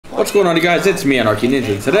What's going on, you guys? It's me,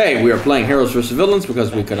 AnarchYxNinja. Today we are playing Heroes vs. Villains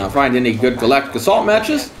because we could not find any good Galactic Assault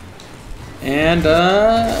matches. And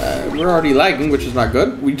we're already lagging, which is not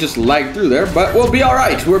good. We just lagged through there, but we'll be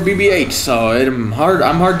alright. We're BB-8, so I'm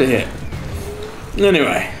hard to hit.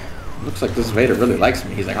 Anyway, looks like this Vader really likes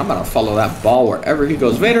me. He's like, I'm gonna follow that ball wherever he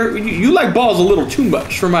goes. Vader, you like balls a little too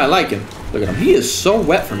much for my liking. Look at him. He is so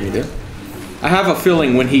wet for me, dude. I have a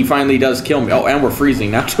feeling when he finally does kill me. Oh, and we're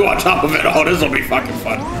freezing now too on top of it. Oh, this will be fucking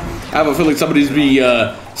fun. I have a feeling somebody's be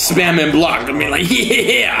spamming block. I mean, like,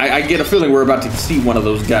 yeah. I get a feeling we're about to see one of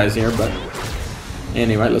those guys here, but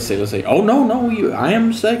anyway, let's see. Oh, no, I am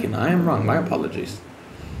mistaken. I am wrong. My apologies.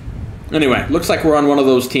 Anyway, looks like we're on one of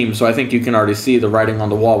those teams, so I think you can already see the writing on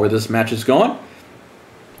the wall where this match is going.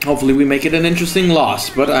 Hopefully we make it an interesting loss,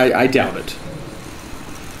 but I doubt it.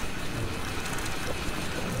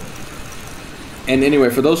 And anyway,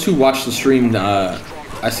 for those who watched the stream,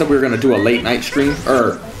 I said we were going to do a late night stream,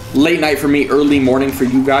 or late night for me, early morning for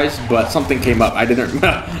you guys, but something came up. I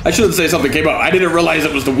shouldn't say something came up. I didn't realize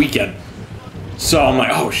it was the weekend. So I'm like,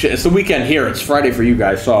 oh shit, it's the weekend here. It's Friday for you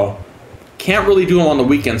guys, so can't really do them on the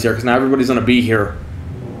weekends here because now everybody's going to be here,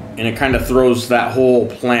 and it kind of throws that whole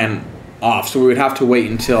plan off. So we would have to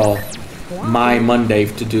wait until my Monday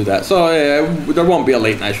to do that. So there won't be a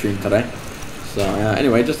late night stream today. So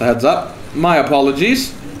anyway, just a heads up. My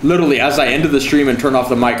apologies. Literally, as I ended the stream and turned off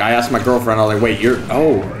the mic, I asked my girlfriend, I was like, wait,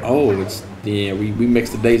 it's, yeah, we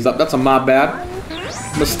mixed the days up. That's my bad.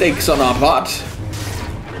 Mistakes on our part.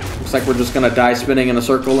 Looks like we're just going to die spinning in a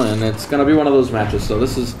circle, and it's going to be one of those matches. So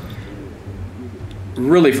this is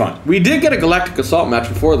really fun. We did get a Galactic Assault match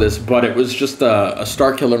before this, but it was just a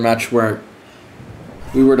Star Killer match where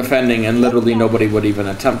we were defending and literally nobody would even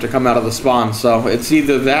attempt to come out of the spawn. So it's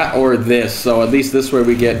either that or this. So at least this way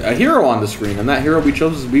we get a hero on the screen, and that hero we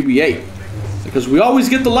chose is BB-8 because we always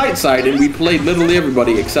get the light side, and we played literally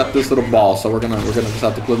everybody except this little ball. So we're gonna just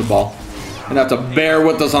have to play the ball and have to bear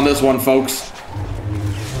with us on this one, folks.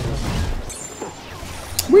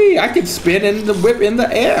 I could spin and the whip in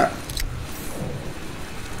the air.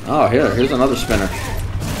 Oh, here's another spinner.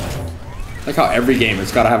 Like how every game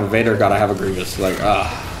it's gotta have a Vader, gotta have a Grievous. Like, oh,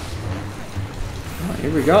 here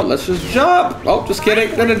we go. Let's just jump. Oh, just kidding.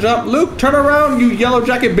 Didn't jump. Luke, turn around, you yellow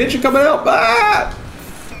jacket bitch. You're coming out. Ah!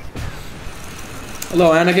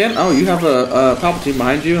 Hello, Anakin. Oh, you have a Palpatine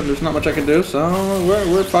behind you, and there's not much I can do, so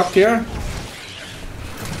we're fucked here.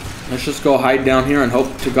 Let's just go hide down here and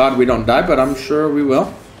hope to God we don't die, but I'm sure we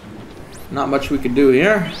will. Not much we can do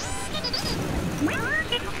here.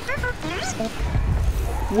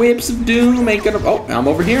 Whips of doom ain't gonna. Oh, I'm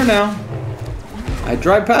over here now. I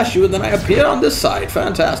drive past you and then I appear on this side.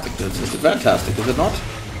 Fantastic. This is fantastic, is it not?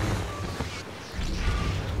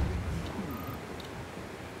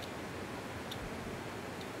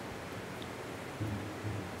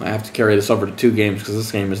 I have to carry this over to 2 games because this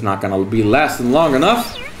game is not gonna be lasting long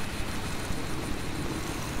enough.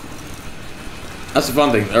 That's the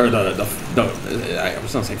fun thing, or I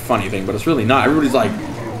was gonna say funny thing, but it's really not. Everybody's like,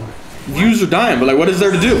 views are dying, but like, what is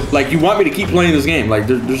there to do? Like, you want me to keep playing this game? Like,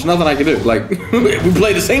 there's nothing I can do. Like, we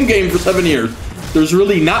played the same game for 7 years. There's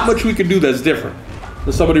really not much we can do that's different.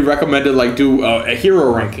 And somebody recommended, like, do a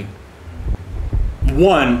hero ranking.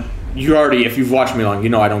 One, you already, if you've watched me long, you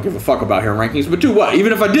know I don't give a fuck about hero rankings. But 2, what?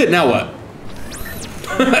 Even if I did, now what?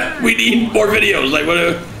 We need more videos. Like,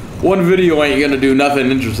 what? One video ain't gonna do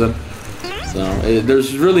nothing interesting. So,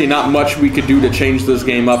 there's really not much we could do to change this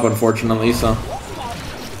game up, unfortunately, so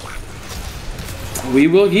we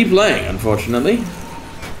will keep playing, unfortunately.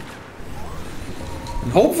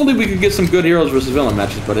 And hopefully we could get some good heroes versus villain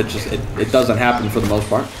matches, but it doesn't happen for the most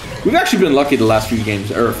part. We've actually been lucky the last few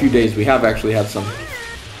games, or a few days. We have actually had some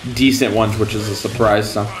decent ones, which is a surprise,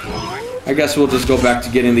 so I guess we'll just go back to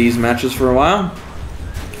getting these matches for a while.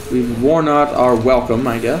 We've worn out our welcome,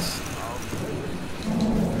 I guess.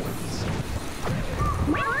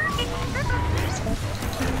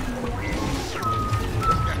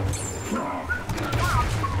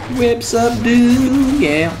 Whips of doom,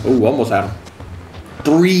 yeah. Oh, almost had him.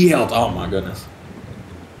 3 health. Oh my goodness.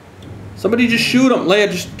 Somebody just shoot him,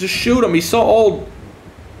 Leia. Just shoot him. He's so old.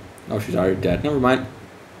 Oh, she's already dead. Never mind.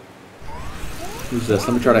 Who's this?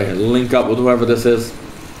 Let me try to link up with whoever this is.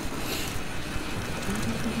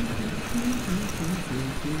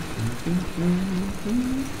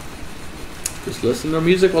 Just listen to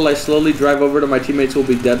music while I slowly drive over to my teammates who will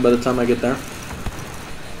be dead by the time I get there.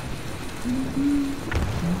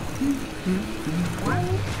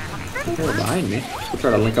 They're behind me. We'll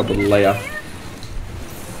try to link up with Leia.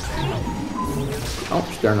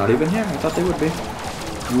 Oh, they're not even here. I thought they would be.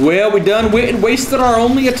 Well, we done wasted our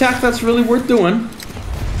only attack that's really worth doing.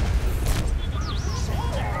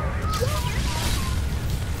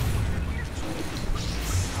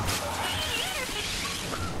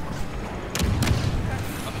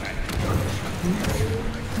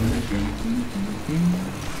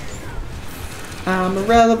 I'm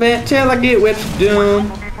irrelevant till I get whipped to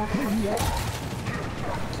doom.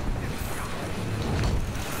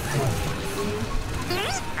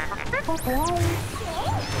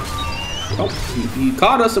 Oh, he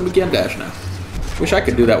caught us and we can't dash now. Wish I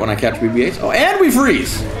could do that when I catch BB-8s. Oh, and we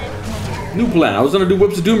freeze! New plan. I was gonna do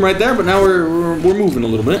Whips of Doom right there, but now we're moving a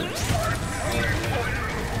little bit.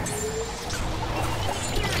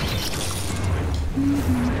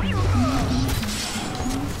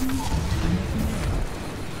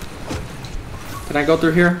 Can I go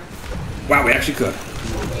through here? Wow, we actually could.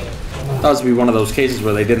 That was to be one of those cases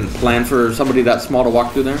where they didn't plan for somebody that small to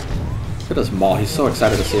walk through there. Look at us Maul. He's so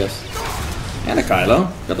excited to see us. And a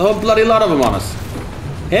Kylo. Got the whole bloody lot of them on us.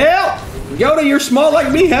 Help! Yoda, you're small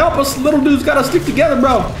like me. Help us. Little dudes gotta stick together,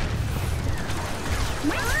 bro.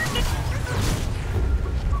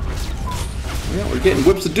 Yeah, we're getting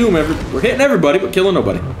Whips of Doom. We're hitting everybody, but killing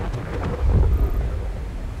nobody.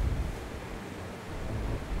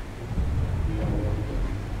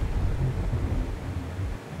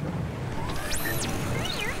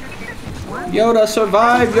 Yoda,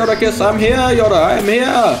 survive. Yoda, kiss. I'm here. Yoda, I'm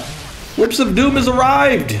here. Whips of Doom has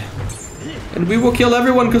arrived. And we will kill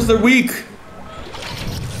everyone because they're weak.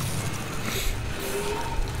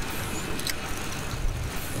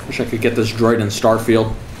 Wish I could get this droid in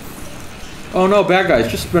Starfield. Oh no, bad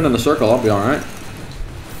guys. Just spin in the circle. I'll be alright.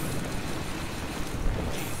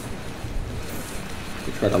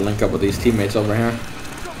 Try to link up with these teammates over here.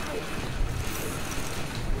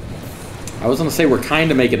 I was gonna say we're kind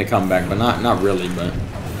of making a comeback, but not really. But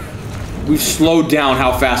we've slowed down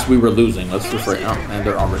how fast we were losing. Let's refresh. Oh, and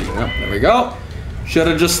they're already. Oh, there we go. Should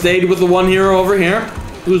have just stayed with the one hero over here.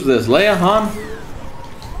 Who's this? Leia, Han?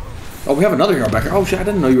 Oh, we have another hero back here. Oh shit! I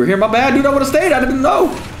didn't know you were here. My bad, dude. I would have stayed. I didn't know.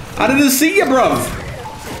 I didn't see you, bruv.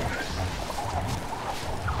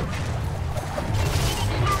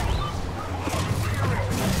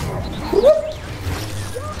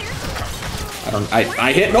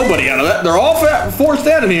 I hit nobody out of that. They're all four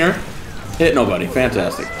standing here. Hit nobody.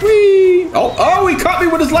 Fantastic. Whee! Oh, he caught me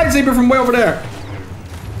with his lightsaber from way over there.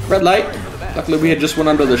 Red light. Luckily, we had just went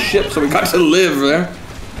under the ship, so we got to live there.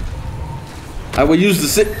 I will use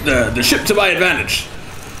the ship to my advantage.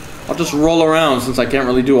 I'll just roll around since I can't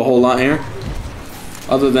really do a whole lot here.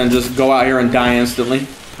 Other than just go out here and die instantly.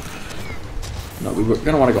 No, we're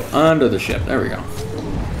going to want to go under the ship. There we go.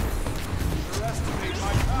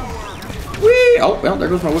 Whee! Oh, well, there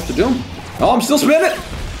goes my Whips of Doom. Oh, I'm still spinning.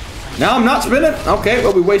 Now I'm not spinning. Okay,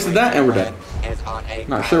 well, we wasted that and we're dead.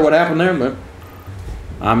 Not sure what happened there, but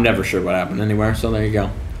I'm never sure what happened anywhere, so there you go.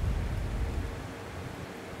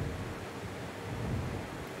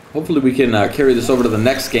 Hopefully we can carry this over to the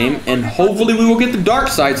next game, and hopefully we will get the dark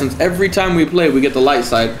side, since every time we play, we get the light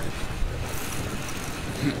side.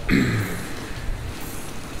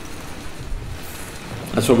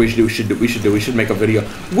 That's what we should do. We should make a video.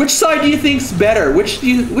 Which side do you think's better? Which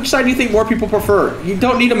side do you think more people prefer? You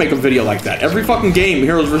don't need to make a video like that. Every fucking game,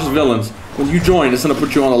 Heroes vs. Villains, when you join, it's gonna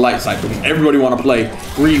put you on the light side because everybody want to play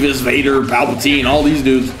Grievous, Vader, Palpatine, all these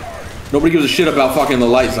dudes. Nobody gives a shit about fucking the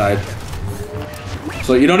light side.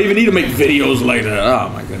 So you don't even need to make videos like that. Oh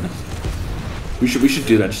my goodness. We should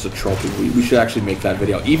do that just to troll people. We should actually make that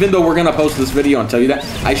video. Even though we're gonna post this video and tell you that,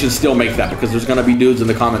 I should still make that because there's gonna be dudes in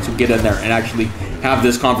the comments who get in there and actually have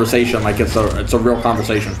this conversation like it's a real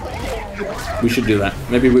conversation. We should do that.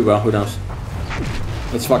 Maybe we will. Who knows?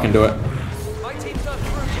 Let's fucking do it.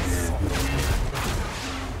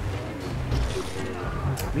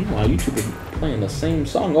 Meanwhile, YouTube is playing the same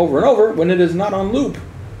song over and over when it is not on loop.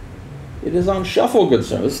 It is on shuffle, good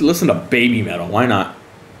sir. Let's listen to Baby Metal. Why not?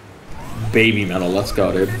 Baby Metal. Let's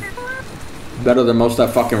go, dude. Better than most of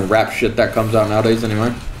that fucking rap shit that comes out nowadays,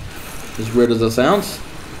 anyway. As weird as it sounds.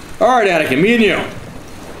 Alright, Anakin, me and you.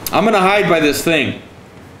 I'm gonna hide by this thing.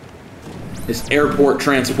 This airport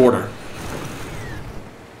transporter.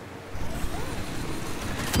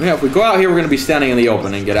 Yeah, if we go out here, we're gonna be standing in the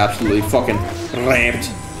open and get absolutely fucking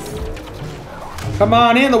ramped. Come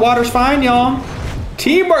on in, the water's fine, y'all.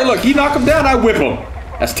 Teamwork. Look, he knocked him down, I whip him.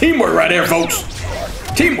 That's teamwork right there, folks.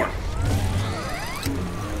 Teamwork.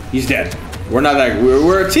 He's dead. We're not that.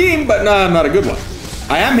 We're a team, but no, I'm not a good one.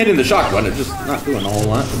 I am hitting the shock button. It's just not doing a whole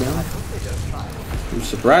lot, to be honest. I'm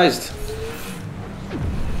surprised.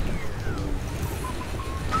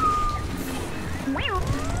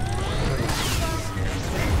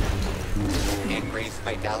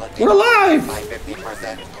 We're alive!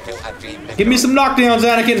 Give me some knockdowns,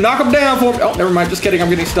 Anakin. Knock him down for me. Oh, never mind. Just kidding. I'm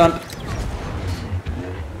getting stunned.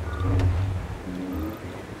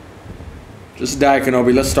 Just die,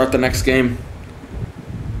 Kenobi. Let's start the next game.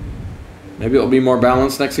 Maybe it'll be more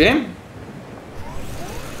balanced next game.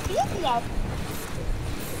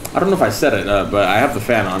 I don't know if I said it, but I have the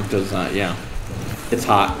fan on because, yeah, it's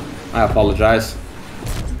hot. I apologize.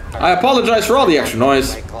 I apologize for all the extra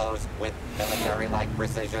noise.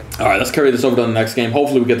 Alright, let's carry this over to the next game.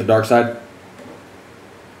 Hopefully we get the dark side.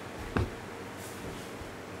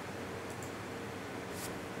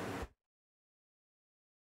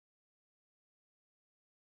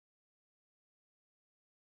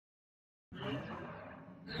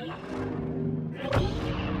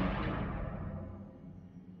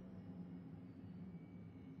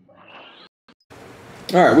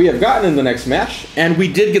 Alright, we have gotten in the next match, and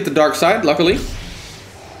we did get the dark side, luckily.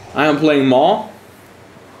 I am playing Maul,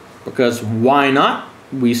 because why not?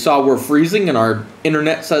 We saw we're freezing, and our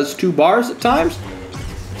internet says 2 bars at times.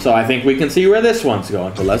 So I think we can see where this one's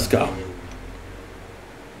going, but let's go.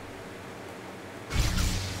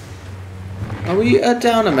 Are we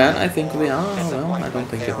down a man? I think we are. Well, I don't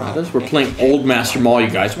think it matters. We're playing old Master Maul, you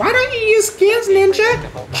guys. Why don't you use skins,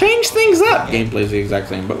 Ninja? Change things up. Gameplay's the exact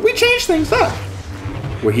same, but we changed things up.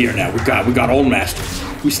 We're here now. We got old Master.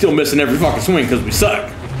 We still missing every fucking swing because we suck.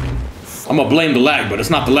 I'm gonna blame the lag, but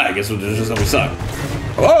it's not the lag. It's just that we suck.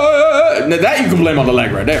 Oh, that you can blame on the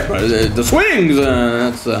lag right there, but the swings,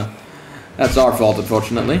 that's our fault,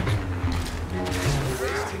 unfortunately.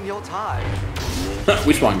 Wasting your time.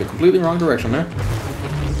 We swung the completely wrong direction there.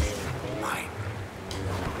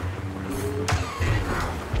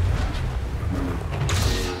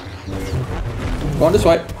 Going this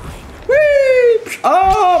way. Whee!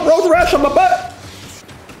 Oh, road rash on my butt.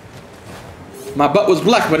 My butt was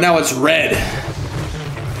black, but now it's red.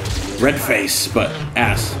 Red face, but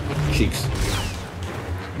ass, cheeks.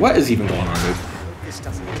 What is even going on, dude?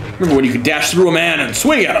 Remember when you could dash through a man and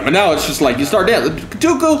swing at him, and now it's just like you start dancing.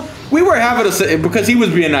 Dooku, we were having a because he was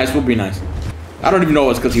being nice. We'll be nice. I don't even know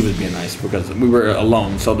it's because he was being nice because we were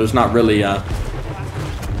alone, so there's not really.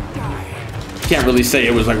 Can't really say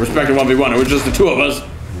it was like respected 1v1. It was just the 2 of us.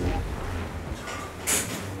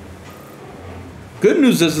 Good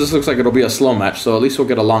news is this looks like it'll be a slow match, so at least we'll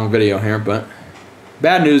get a long video here, but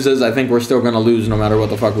bad news is I think we're still going to lose no matter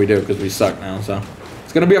what the fuck we do because we suck now, so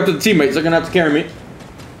it's going to be up to the teammates. They're going to have to carry me.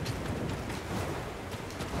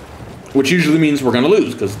 Which usually means we're going to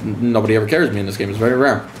lose because nobody ever carries me in this game. It's very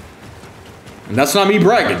rare. And that's not me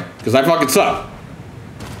bragging because I fucking suck.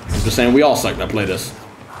 I'm just saying we all suck that play this.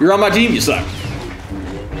 If you're on my team, you suck.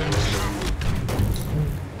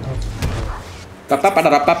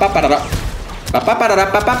 Oh,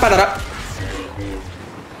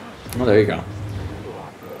 there you go.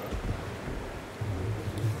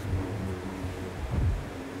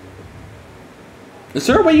 Is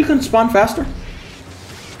there a way you can spawn faster?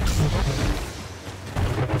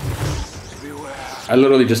 I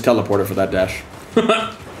literally just teleported for that dash.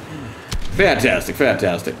 Fantastic,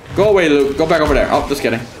 fantastic. Go away, Luke. Go back over there. Oh, just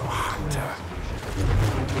kidding.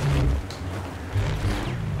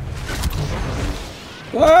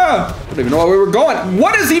 Ah, I don't even know where we were going.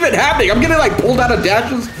 What is even happening? I'm getting like pulled out of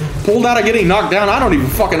dashes, pulled out of getting knocked down. I don't even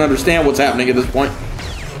fucking understand what's happening at this point.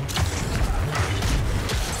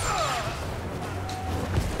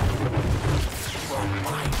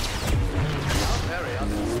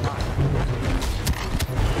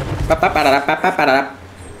 Ha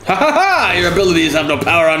ha ha! Your abilities have no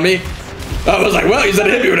power on me. I was like, well, he's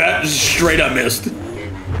gonna hit me with that. Just straight up missed.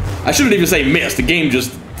 I shouldn't even say missed. The game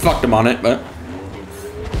just fucked him on it, but.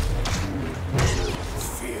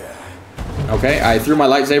 Okay, I threw my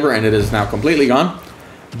lightsaber and it is now completely gone.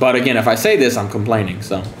 But again, if I say this, I'm complaining,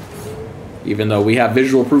 so. Even though we have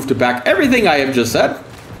visual proof to back everything I have just said.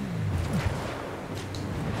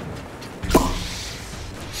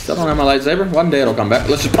 Still don't have my lightsaber. One day it'll come back.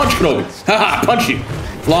 Let's just punch Kenobi. Haha, punch you.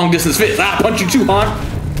 Long distance fits. Ah, punch you too, Han.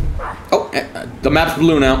 Oh, the map's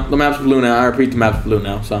blue now. The map's blue now. I repeat, the map's blue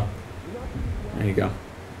now, so. There you go.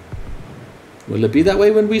 Will it be that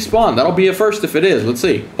way when we spawn? That'll be a first if it is. Let's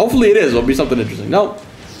see. Hopefully it is. It'll be something interesting. Nope.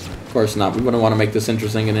 Of course not. We wouldn't want to make this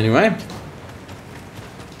interesting in any way.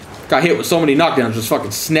 Got hit with so many knockdowns, just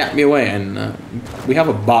fucking snapped me away. And we have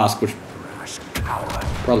a boss, which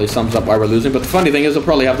probably sums up why we're losing. But the funny thing is, he'll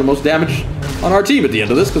probably have the most damage on our team at the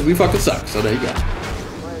end of this because we fucking suck. So there you go.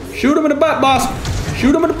 Shoot him in the butt, boss.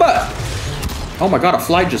 Shoot him in the butt. Oh my god, a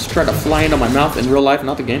fly just tried to fly into my mouth in real life,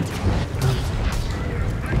 not the game.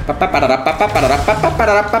 Guess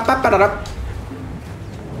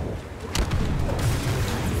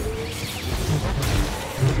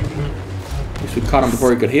we caught him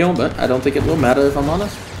before he could heal, but I don't think it will matter if I'm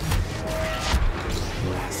honest.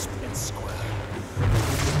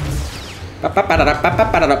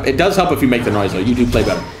 It does help if you make the noise though. You do play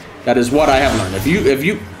better. That is what I have learned. If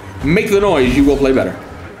you make the noise, you will play better.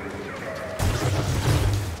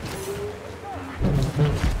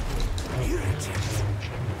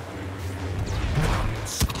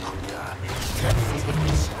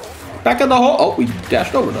 Back in the hole. Oh, we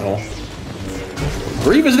dashed over the hole.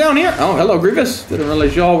 Grievous down here. Oh, hello, Grievous. Didn't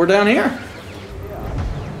realize y'all were down here.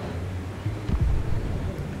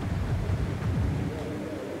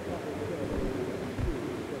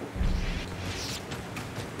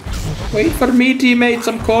 Wait for me, teammates.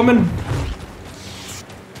 I'm coming.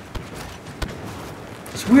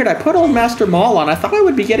 It's weird. I put old Master Maul on. I thought I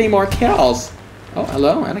would be getting more kills. Oh,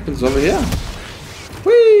 hello. Anakin's over here.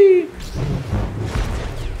 Whee!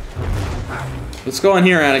 Let's go in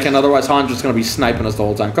here, Anakin. Otherwise, Han's just going to be sniping us the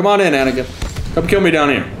whole time. Come on in, Anakin. Come kill me down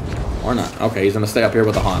here. Or not. Okay, he's going to stay up here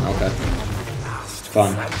with the Han. Okay. It's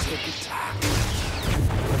fun.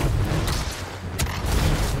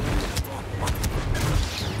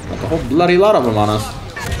 Got the whole bloody lot of them on us.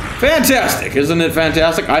 Fantastic. Isn't it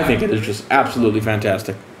fantastic? I think it is just absolutely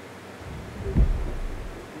fantastic.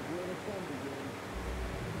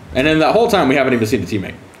 And in that whole time, we haven't even seen a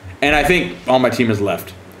teammate. And I think all my team is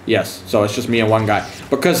left. Yes, so it's just me and one guy.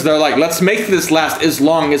 Because they're like, let's make this last as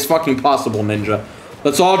long as fucking possible, Ninja.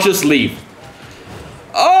 Let's all just leave.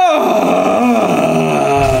 Oh,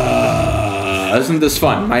 isn't this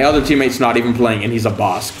fun? My other teammate's not even playing, and he's a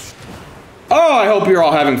boss. Oh, I hope you're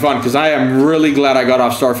all having fun, because I am really glad I got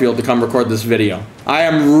off Starfield to come record this video. I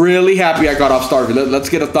am really happy I got off Starfield. Let's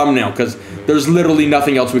get a thumbnail, because there's literally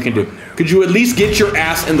nothing else we can do. Could you at least get your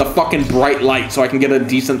ass in the fucking bright light so I can get a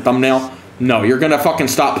decent thumbnail? No, you're gonna fucking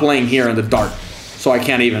stop playing here in the dark, so I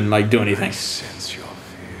can't even, like, do anything.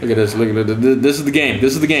 Look at this, look at this. This is the game,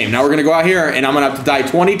 this is the game. Now we're gonna go out here, and I'm gonna have to die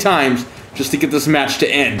 20 times just to get this match to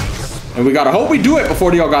end. And we gotta hope we do it before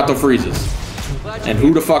the Elgato freezes. And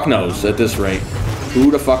who the fuck knows at this rate? Who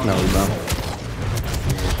the fuck knows, bro?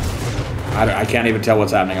 I can't even tell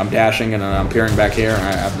what's happening. I'm dashing, and I'm peering back here.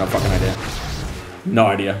 I have no fucking idea. No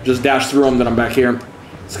idea. Just dash through them, then I'm back here.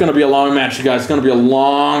 It's gonna be a long match, you guys. It's gonna be a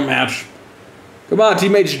long match. Come on,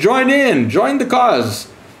 teammates, join in. Join the cause.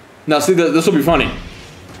 Now, see, this will be funny.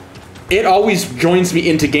 It always joins me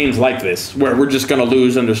into games like this, where we're just going to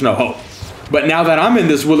lose and there's no hope. But now that I'm in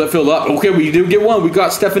this, will it fill up? Okay, we do get one. We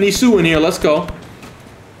got Stephanie Sue in here. Let's go.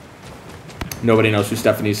 Nobody knows who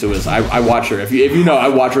Stephanie Sue is. I watch her. If you know, I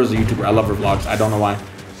watch her as a YouTuber. I love her vlogs. I don't know why.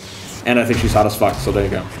 And I think she's hot as fuck, so there you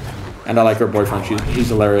go. And I like her boyfriend. He's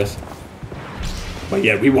hilarious. But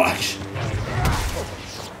yeah, we watch.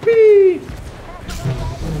 Whee!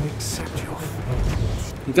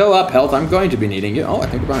 Go up, health. I'm going to be needing you. Oh, I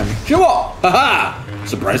think you're behind me. Jewel! Haha!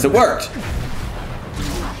 Surprised it worked.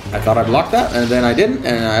 I thought I blocked that, and then I didn't,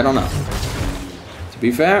 and I don't know. To be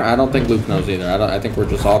fair, I don't think Luke knows either. I think we're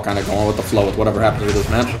just all kind of going with the flow with whatever happens with this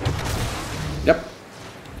match. Yep.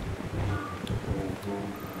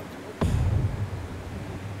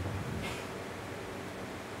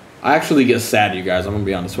 I actually get sad, you guys. I'm gonna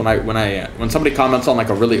be honest. When somebody comments on like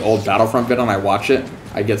a really old Battlefront video and I watch it,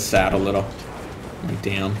 I get sad a little. Like,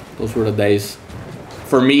 damn, those were the days.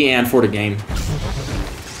 For me and for the game.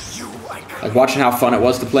 Like, watching how fun it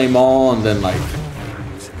was to play Maul, and then, like,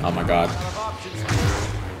 oh my god.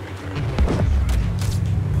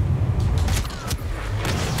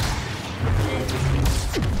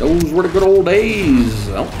 Those were the good old days.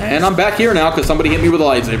 Oh, and I'm back here now because somebody hit me with a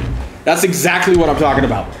lightsaber. That's exactly what I'm talking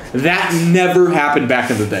about. That never happened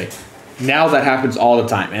back in the day. Now that happens all the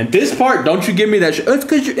time. And this part, don't you give me that shit. It's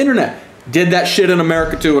because your internet. Did that shit in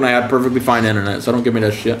America too, and I had perfectly fine internet, so don't give me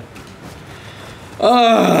that shit.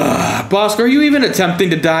 Bosk, are you even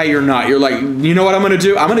attempting to die or not? You're like, you know what I'm gonna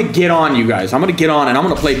do? I'm gonna get on, you guys. I'm gonna get on and I'm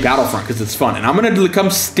gonna play Battlefront because it's fun. And I'm gonna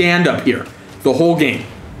come stand up here the whole game.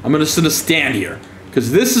 I'm gonna sit a stand here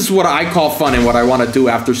because this is what I call fun and what I want to do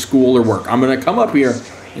after school or work. I'm gonna come up here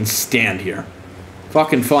and stand here.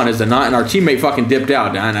 Fucking fun, is it not? And our teammate fucking dipped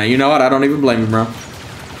out. And you know what? I don't even blame him, bro.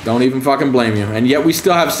 Don't even fucking blame you. And yet we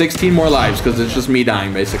still have 16 more lives because it's just me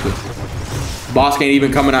dying, basically. Boss ain't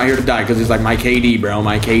even coming out here to die because he's like, my KD, bro,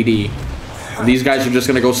 my KD. And these guys are just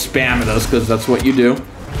going to go spam at us because that's what you do.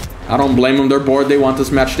 I don't blame them. They're bored. They want this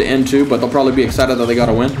match to end too, but they'll probably be excited that they got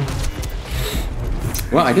to win.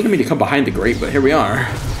 Well, I didn't mean to come behind the grate, but here we are.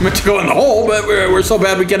 I meant to go in the hole, but we're so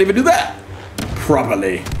bad we can't even do that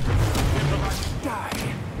properly.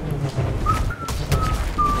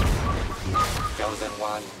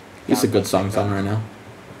 It's a good song right now.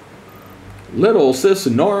 Little Sis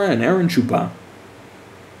Nora and Aaron Chupa.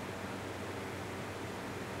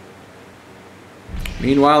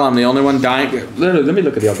 Meanwhile, I'm the only one dying. Literally, let me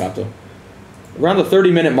look at the Elgato. Around the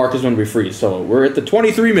 30-minute mark is when we freeze. So we're at the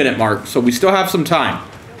 23-minute mark, so we still have some time.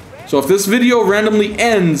 So if this video randomly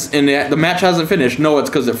ends and the match hasn't finished, no, it's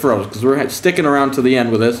because it froze. Because we're sticking around to the end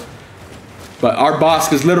with this. But our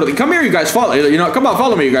boss is literally... Come here, you guys. Follow. You know, come on,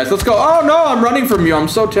 follow me, you guys. Let's go. Oh, no, I'm running from you. I'm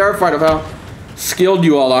so terrified of how skilled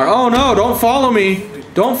you all are. Oh no, don't follow me.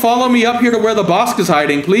 Don't follow me up here to where the boss is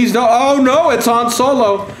hiding. Please don't. Oh no, it's Han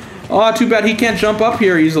Solo. Oh, too bad he can't jump up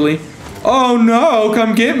here easily. Oh no,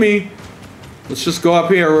 come get me. Let's just go up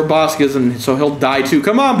here where Bosk is, and so he'll die too.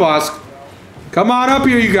 Come on, Bosk. Come on up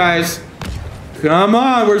here, you guys. Come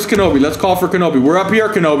on, where's Kenobi? Let's call for Kenobi. We're up here,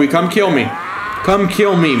 Kenobi. Come kill me. Come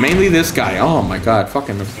kill me. Mainly this guy. Oh my god,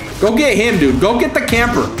 fucking. Go get him, dude. Go get the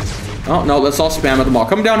camper. Oh no, let's all spam at them all.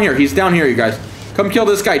 Come down here. He's down here, you guys. Come kill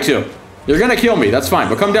this guy too. You're gonna kill me, that's fine.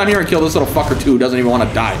 But come down here and kill this little fucker too who doesn't even want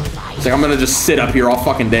to die. It's like I'm gonna just sit up here all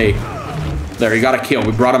fucking day. There, you got a kill.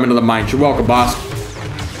 We brought him into the mines. You're welcome, boss.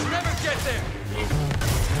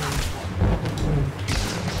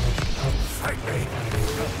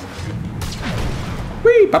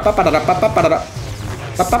 Whee!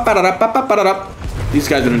 These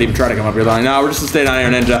guys didn't even try to come up here though. No, we're just gonna stay down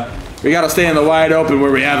here, Ninja. We gotta stay in the wide open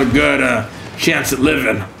where we have a good chance at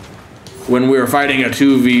living when we're fighting a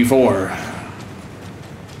 2v4.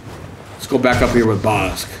 Let's go back up here with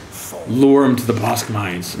Bosk. Lure him to the Bosk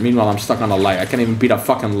mines. Meanwhile, I'm stuck on a light. I can't even beat a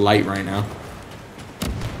fucking light right now.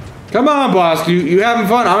 Come on, Bosk. You having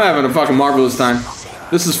fun? I'm having a fucking marvelous time.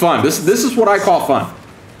 This is fun. This is what I call fun.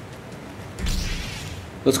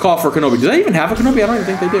 Let's call for Kenobi. Do they even have a Kenobi? I don't even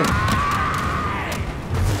think they do.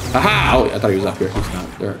 Aha! Oh, I thought he was up here. He's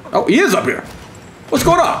not there. Oh, he is up here. What's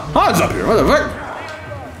going on? Han's up here. What the fuck?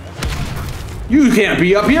 You can't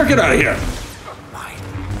be up here. Get out of here.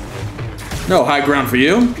 No high ground for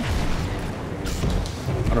you.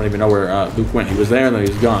 I don't even know where Luke went. He was there and then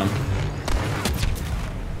he's gone.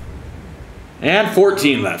 And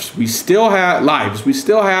 14 left. We still have lives. We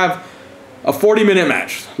still have a 40-minute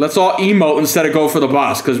match. Let's all emote instead of go for the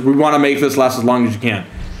boss because we want to make this last as long as you can.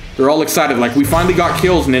 They're all excited. Like, we finally got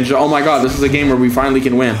kills, Ninja. Oh my god, this is a game where we finally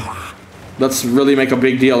can win. Let's really make a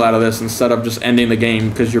big deal out of this instead of just ending the game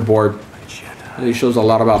because you're bored. It shows a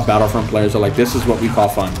lot about Battlefront players. They're like, this is what we call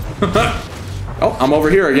fun. Oh, I'm over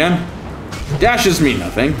here again. Dashes me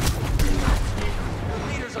nothing.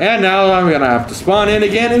 And now I'm gonna have to spawn in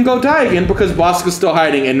again and go die again because Bosk is still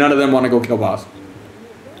hiding and none of them want to go kill Bosk.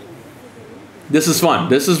 This is fun.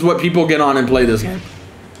 This is what people get on and play this game.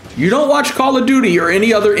 You don't watch Call of Duty or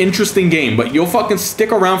any other interesting game, but you'll fucking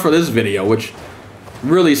stick around for this video, which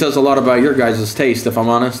really says a lot about your guys' taste, if I'm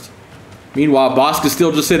honest. Meanwhile, Bosk is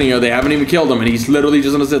still just sitting here. They haven't even killed him, and he's literally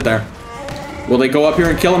just gonna sit there. Will they go up here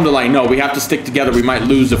and kill him? They're like, no, we have to stick together. We might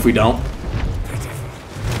lose if we don't.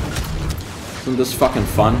 Isn't this fucking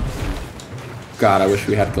fun? God, I wish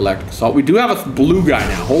we had Galactic Assault. We do have a blue guy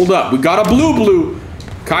now. Hold up. We got a blue.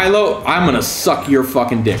 Kylo, I'm gonna suck your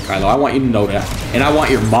fucking dick, Kylo. I want you to know that. And I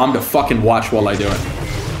want your mom to fucking watch while I do it.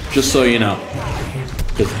 Just so you know.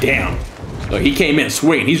 Because damn. Look, he came in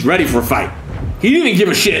swinging. He's ready for a fight. He didn't even give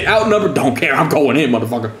a shit. Outnumbered, don't care. I'm going in,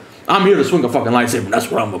 motherfucker. I'm here to swing a fucking lightsaber. That's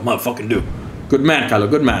what I'm gonna motherfucking do. Good man, Kylo.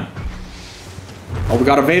 Good man. Oh, we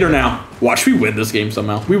got a Vader now. Watch me win this game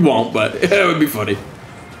somehow. We won't, but it would be funny.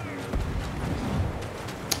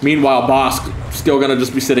 Meanwhile, Bosk still gonna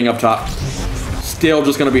just be sitting up top. Still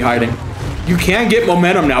just gonna be hiding. You can get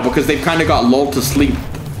momentum now because they've kind of got lulled to sleep.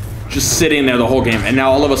 Just sitting there the whole game. And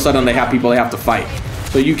now all of a sudden they have people they have to fight.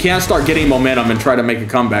 So you can start getting momentum and try to make a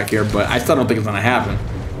comeback here, but I still don't think it's gonna happen.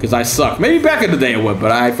 Because I suck. Maybe back in the day it would,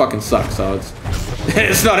 but I fucking suck, so it's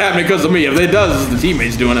it's not happening because of me. If it does, it's the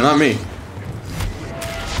teammates doing it, not me.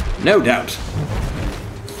 No doubt.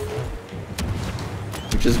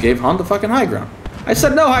 We just gave Han the fucking high ground. I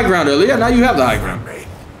said no high ground earlier, now you have the high ground.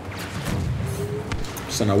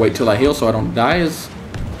 So now wait till I heal so I don't die as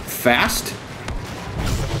fast.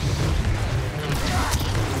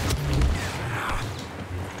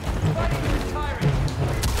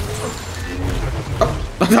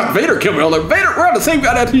 Oh, Vader killed me. I was like, Vader, we're on the same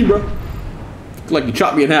goddamn team, bro. Look like you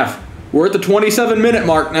chopped me in half. We're at the 27-minute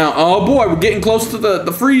mark now. Oh boy, we're getting close to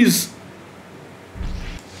the freeze.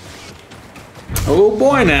 Oh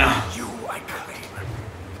boy now.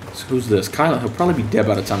 So who's this? Kylo. He'll probably be dead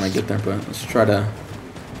by the time I get there, but let's try to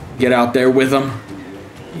get out there with him.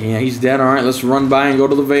 Yeah, he's dead. All right, let's run by and go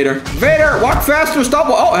to the Vader. Vader, walk faster, stop.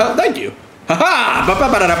 Oh, hell, thank you. Haha.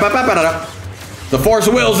 The Force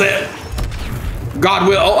wills it. God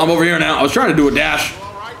will. Oh, I'm over here now. I was trying to do a dash.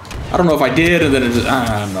 I don't know if I did, and then it just, I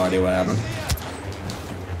have no idea what happened.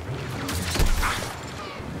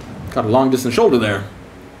 Got a long distance shoulder there.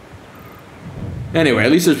 Anyway,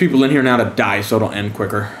 at least there's people in here now to die, so it'll end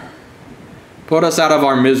quicker. Put us out of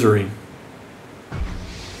our misery.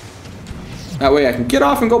 That way I can get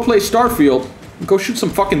off and go play Starfield. And go shoot some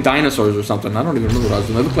fucking dinosaurs or something. I don't even remember what I was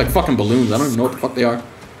doing. They look like fucking balloons. I don't even know what the fuck they are.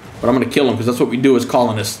 But I'm gonna kill them because that's what we do as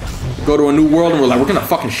colonists. We go to a new world and we're like, we're gonna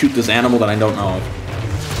fucking shoot this animal that I don't know of.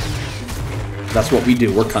 That's what we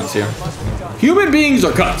do. We're cunts here. Human beings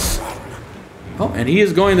are cunts. Oh, and he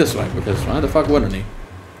is going this way because why the fuck wouldn't he?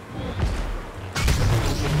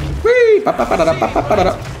 Whee! I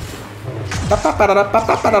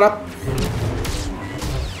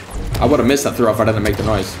would have missed that throw if I didn't make the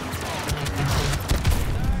noise.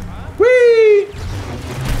 Whee!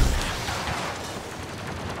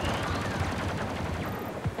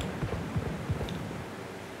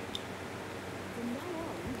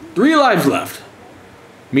 Three lives left.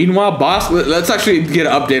 Meanwhile, boss, let's actually get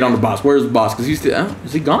an update on the boss. Where's the boss? Because he's still,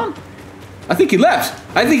 is he gone? I think he left.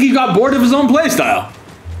 I think he got bored of his own playstyle.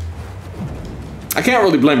 I can't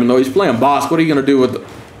really blame him though. He's playing boss. What are you gonna do with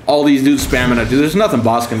all these dudes spamming at you? There's nothing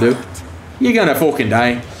boss can do. You're gonna fucking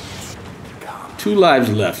die. 2 lives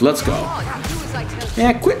left. Let's go.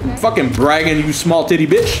 Yeah, quit fucking bragging, you small titty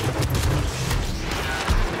bitch.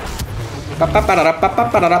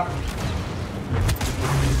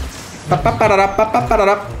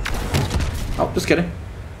 Oh, just kidding.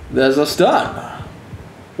 There's a stun.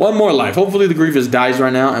 1 more life. Hopefully the Grievous dies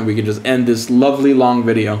right now and we can just end this lovely long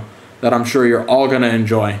video that I'm sure you're all gonna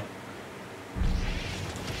enjoy.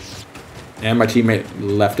 And my teammate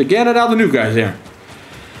left again, and now the new guy's here.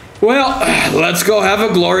 Well, let's go have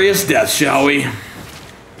a glorious death, shall we?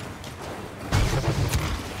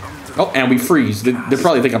 Oh, and we freeze. They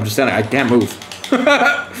probably think I'm just standing. I can't move.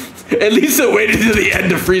 At least I waited to the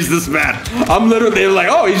end to freeze this man. I'm literally like,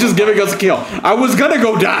 oh, he's just giving us a kill. I was gonna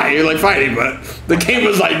go die, like fighting, but the game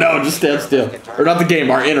was like, no, just stand still. Or not the game,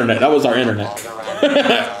 our internet. That was our internet.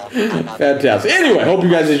 Fantastic. Anyway, hope you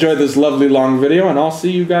guys enjoyed this lovely long video, and I'll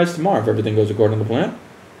see you guys tomorrow if everything goes according to plan.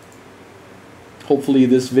 Hopefully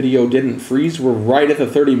this video didn't freeze. We're right at the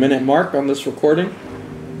 30-minute mark on this recording.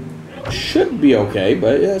 Should be okay,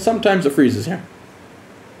 but yeah, sometimes it freezes here.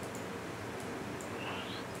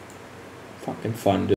 Fucking fun, dude.